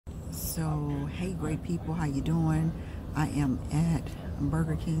So hey great people, how you doing? I am at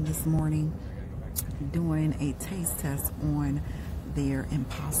Burger King this morning doing a taste test on their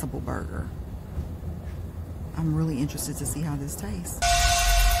Impossible Burger. I'm really interested to see how this tastes.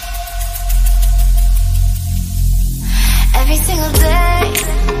 Every single day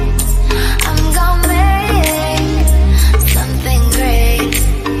I'm gonna make something great.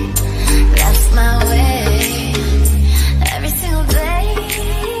 That's my way. Every single day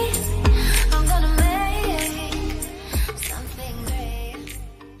I'm gonna make something great.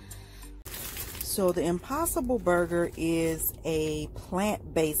 So the Impossible Burger is a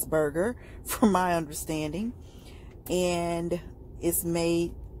plant-based burger from my understanding, and it's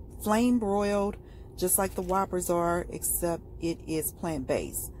made flame broiled just like the Whoppers are, except it is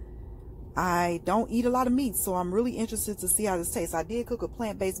plant-based. I don't eat a lot of meat, so I'm really interested to see how this tastes. I did cook a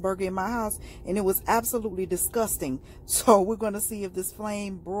plant-based burger in my house, and it was absolutely disgusting. So we're going to see if this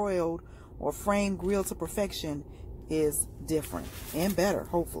flame broiled or flame grilled to perfection is different and better,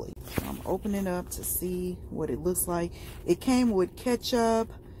 hopefully. So I'm opening up to see what it looks like. It came with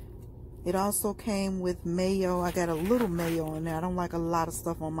ketchup. It also came with mayo. I got a little mayo in there. I don't like a lot of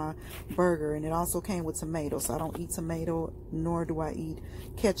stuff on my burger. And it also came with tomato. So I don't eat tomato, nor do I eat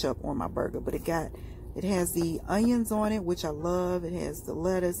ketchup on my burger. But it has the onions on it, which I love. It has the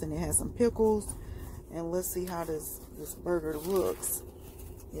lettuce and it has some pickles. And let's see how this burger looks.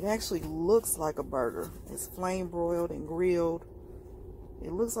 It actually looks like a burger. It's flame broiled and grilled.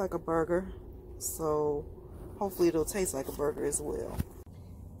 It looks like a burger. So hopefully it'll taste like a burger as well.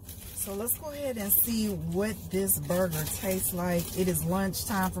 So let's go ahead and see what this burger tastes like. It is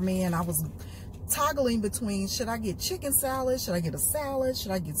lunchtime for me, and I was toggling between, should I get chicken salad? Should I get a salad? Should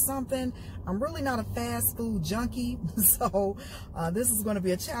I get something? I'm really not a fast food junkie, so this is going to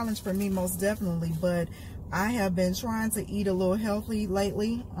be a challenge for me most definitely, but I have been trying to eat a little healthy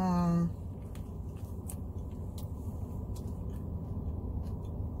lately.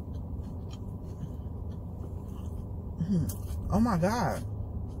 Oh my God.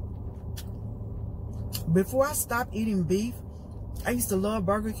 Before I stopped eating beef, I used to love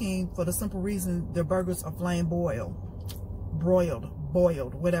Burger King for the simple reason their burgers are flame boiled,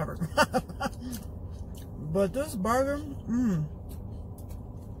 whatever. But this burger,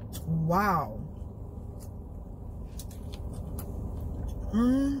 wow.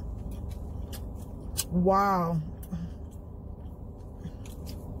 Wow.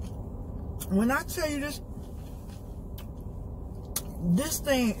 When I tell you this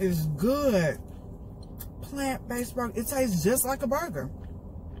thing is good. Plant-based burger. It tastes just like a burger.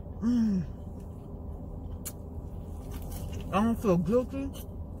 I don't feel guilty.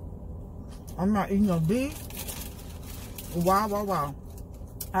 I'm not eating no beef. Wow.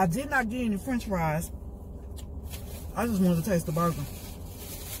 I did not get any french fries. I just wanted to taste the burger.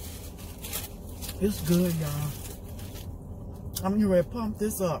 It's good, y'all. I'm getting ready to pump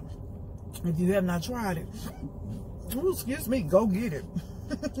this up. If you have not tried it, ooh, excuse me, go get it.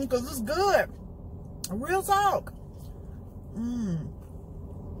 Because it's good. Real talk.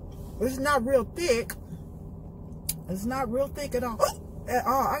 It's not real thick. It's not real thick at all.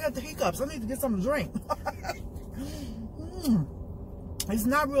 I got the hiccups. I need to get something to drink. It's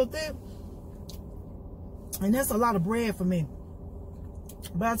not real thick. And that's a lot of bread for me.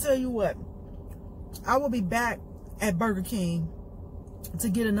 But I tell you what, I will be back at Burger King to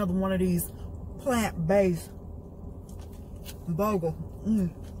get another one of these plant-based burgers.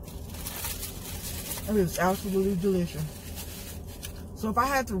 It is absolutely delicious. So if I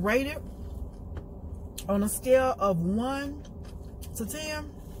had to rate it on a scale of 1 to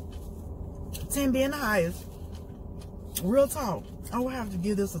 10, 10 being the highest, real talk, I would have to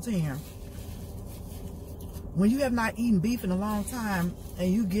give this a 10. When you have not eaten beef in a long time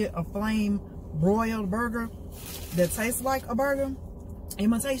and you get a flame broiled burger that tastes like a burger,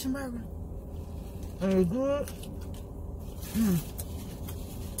 imitation burger, and it's good,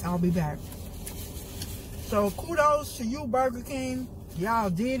 I'll be back. So kudos to you, Burger King. Y'all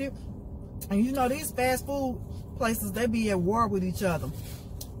did it. And you know, these fast food places, they be at war with each other.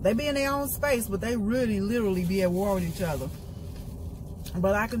 They be in their own space, but they really literally be at war with each other.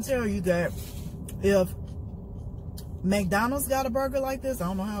 But I can tell you that if McDonald's got a burger like this, I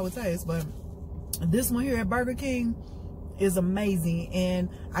don't know how it tastes, but this one here at Burger King is amazing. And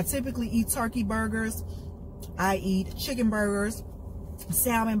I typically eat turkey burgers. I eat chicken burgers,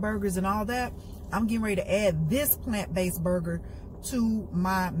 salmon burgers, and all that. I'm getting ready to add this plant-based burger to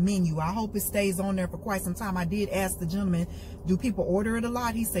my menu. I hope it stays on there for quite some time. I did ask the gentleman, do people order it a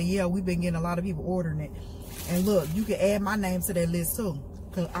lot? He said, yeah, we've been getting a lot of people ordering it. And look, you can add my name to that list too,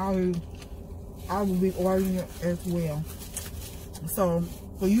 because I will be ordering it as well. So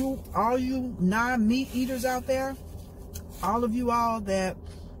for you, all you non-meat eaters out there, all of you all that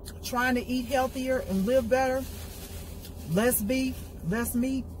trying to eat healthier and live better, less beef, less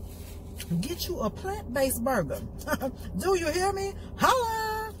meat, get you a plant-based burger. Do you hear me?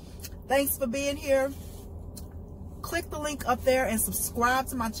 Holla! Thanks for being here. Click the link up there and subscribe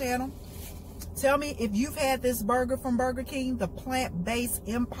to my channel. Tell me if you've had this burger from Burger King, the plant-based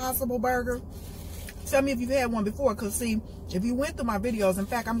Impossible Burger. Tell me if you've had one before, because see, if you went through my videos, in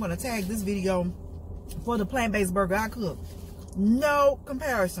fact, I'm going to tag this video for the plant-based burger I cooked. No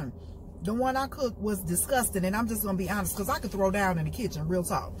comparison. The one I cooked was disgusting, and I'm just going to be honest, because I could throw down in the kitchen, real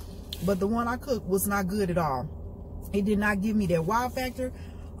talk. But the one I cooked was not good at all. It did not give me that wow factor.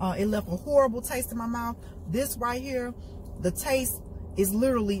 It left a horrible taste in my mouth. This right here, the taste is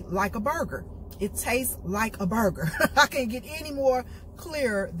literally like a burger. It tastes like a burger. I can't get any more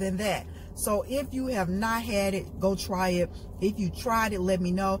clearer than that. So if you have not had it, go try it. If you tried it, let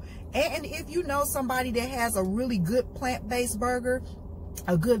me know. And if you know somebody that has a really good plant-based burger,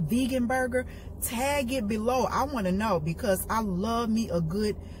 a good vegan burger, tag it below. I want to know, because I love me a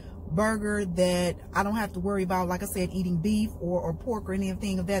good burger that I don't have to worry about, like I said, eating beef or pork or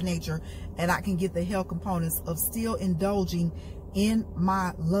anything of that nature, and I can get the health components of still indulging in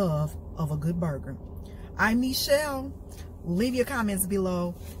my love of a good burger. I'm Nichelle. Leave your comments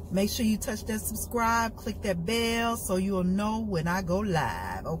below. Make sure you touch that subscribe, click that bell so you'll know when I go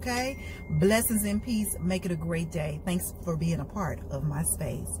live, okay? Blessings and peace. Make it a great day. Thanks for being a part of my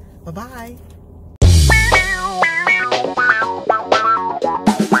space. Bye-bye.